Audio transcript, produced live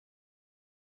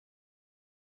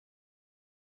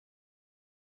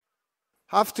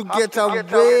Have to get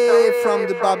away from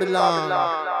the Babylon.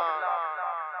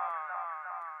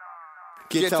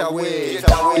 Get away, get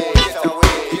away, get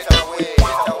away, get away.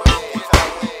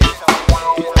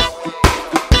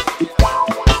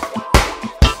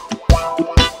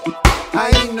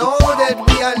 I know that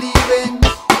we are leaving.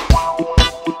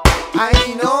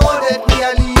 I know that we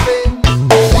are leaving.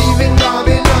 Leaving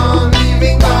Babylon,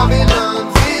 leaving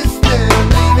Babylon system.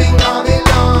 Leaving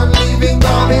Babylon, leaving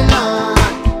Babylon.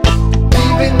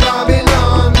 Leaving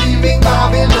Babylon, leaving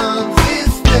Babylon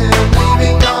system.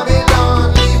 Leaving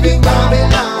Babylon, leaving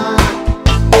Babylon.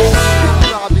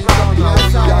 Babylon,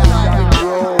 yes, I am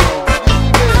Rome.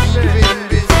 Leaving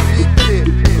this city,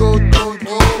 go to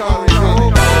the corridor.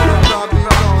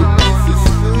 Babylon is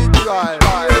spiritual.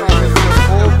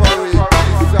 Over it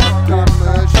is a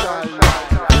commercial.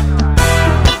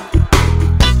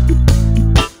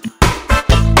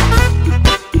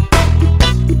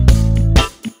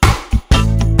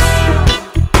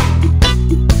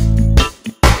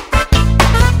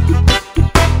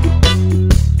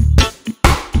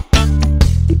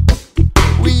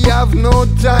 We have no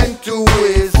time to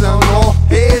waste, no more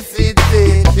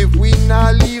hesitate. If we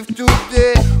not leave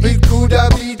today,